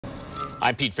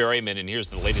I'm Pete Ferryman, and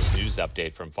here's the latest news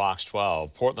update from Fox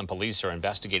 12. Portland police are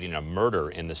investigating a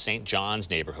murder in the St. John's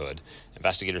neighborhood.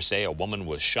 Investigators say a woman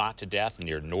was shot to death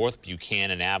near North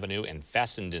Buchanan Avenue and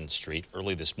Fessenden Street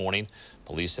early this morning.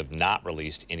 Police have not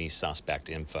released any suspect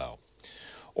info.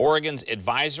 Oregon's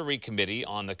advisory committee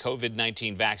on the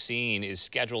COVID-19 vaccine is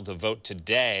scheduled to vote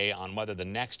today on whether the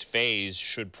next phase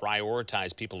should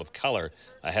prioritize people of color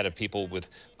ahead of people with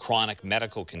chronic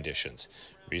medical conditions.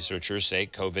 Researchers say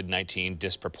COVID-19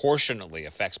 disproportionately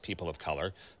affects people of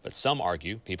color, but some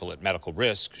argue people at medical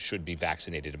risk should be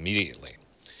vaccinated immediately.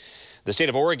 The state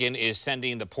of Oregon is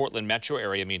sending the Portland metro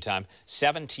area, meantime,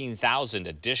 17,000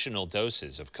 additional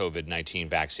doses of COVID-19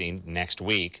 vaccine next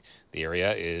week. The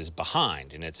area is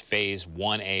behind in its Phase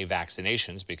 1A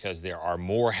vaccinations because there are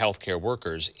more healthcare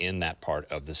workers in that part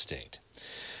of the state.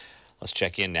 Let's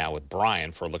check in now with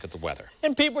Brian for a look at the weather.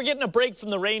 And Pete, we're getting a break from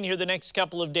the rain here the next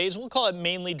couple of days. We'll call it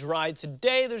mainly dry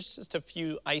today. There's just a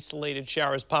few isolated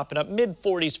showers popping up,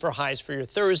 mid-40s for highs for your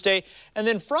Thursday. And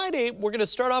then Friday, we're going to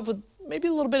start off with maybe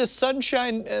a little bit of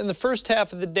sunshine in the first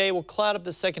half of the day. We'll cloud up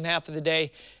the second half of the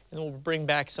day, and then we'll bring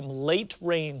back some late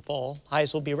rainfall.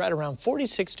 Highs will be right around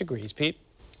 46 degrees, Pete.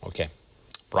 Okay.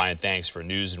 Brian, thanks. For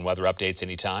news and weather updates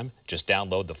anytime, just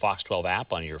download the Fox 12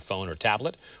 app on your phone or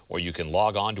tablet, or you can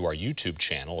log on to our YouTube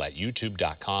channel at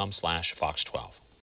youtube.com/Fox12.